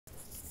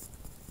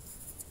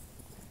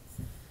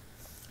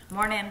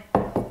Morning.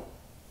 I'm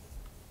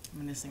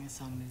gonna sing a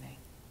song today.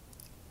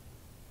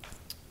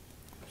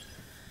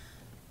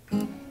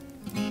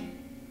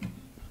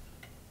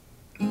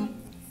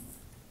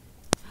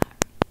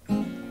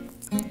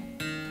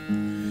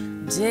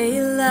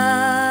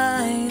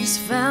 Daylight has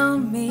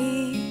found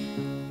me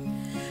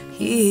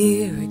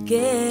here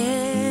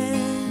again.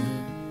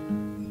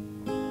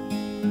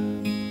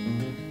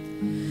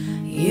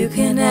 You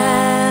can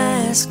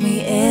ask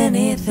me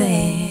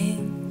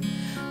anything,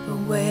 but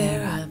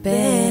where I've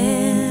been.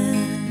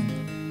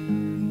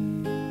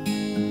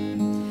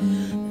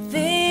 The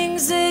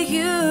things that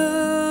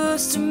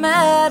used to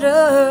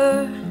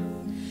matter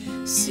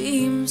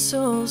seem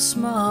so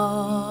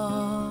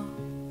small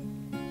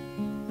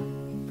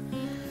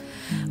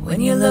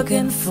when you're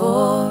looking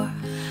for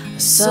a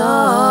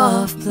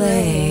soft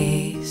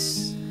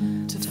place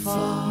to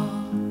fall.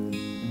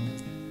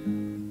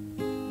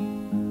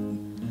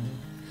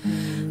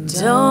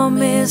 Don't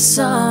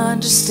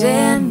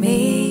misunderstand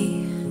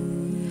me,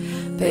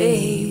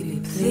 baby,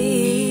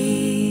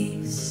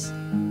 please.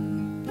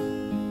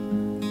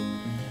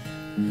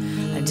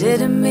 I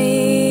didn't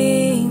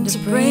mean to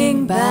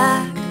bring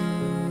back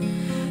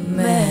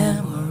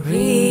memories.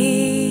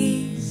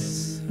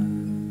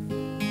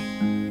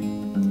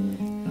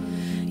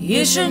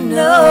 You should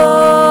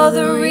know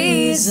the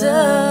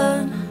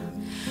reason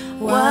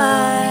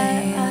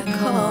why I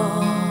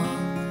called.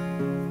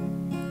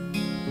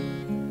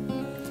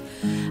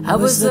 I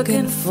was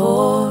looking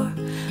for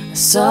a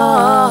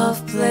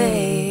soft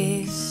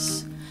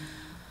place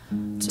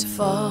to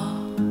fall.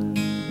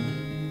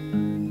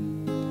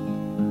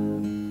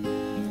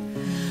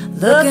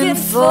 Looking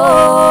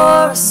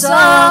for a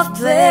soft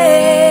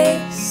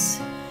place,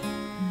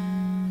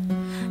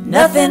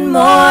 nothing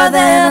more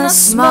than a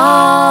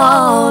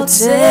small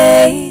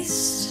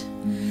taste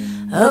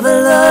of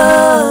a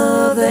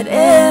love that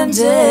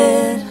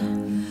ended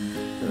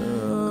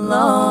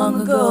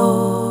long ago.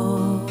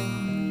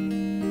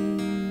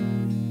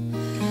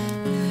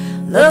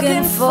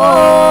 Looking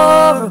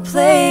for a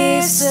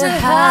place to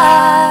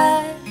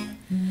hide,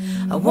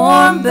 a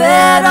warm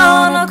bed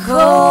on a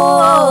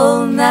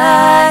cold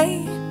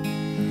night.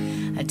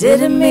 I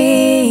didn't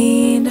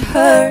mean to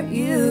hurt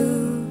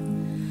you,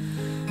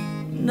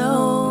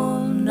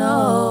 no, no.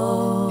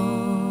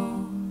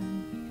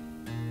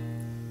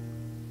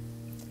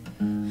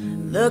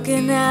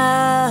 Looking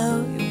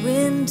out your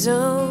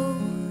window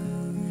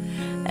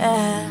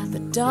at the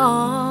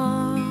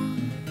dawn,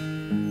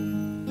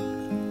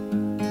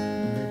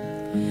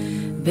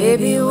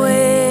 baby,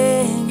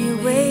 when you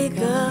wake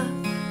up,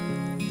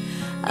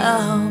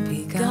 I'll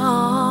be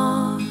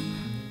gone.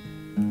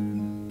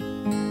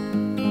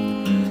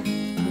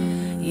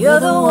 You're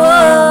the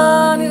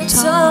one who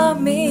taught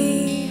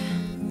me,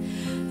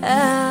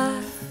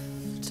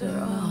 after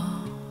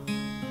all,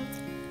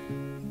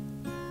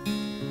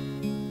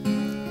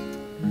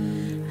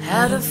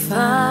 how to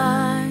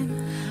find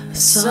a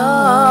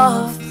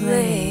soft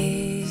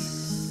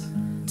place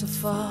to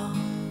fall.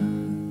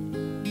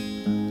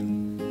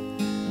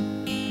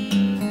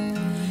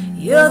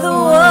 You're the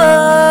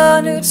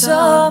one who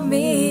taught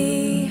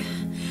me,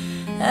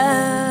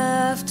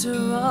 after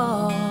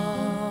all,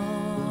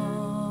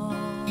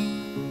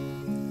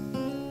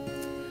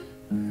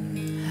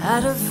 how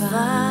to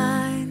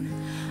find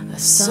a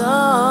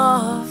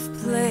soft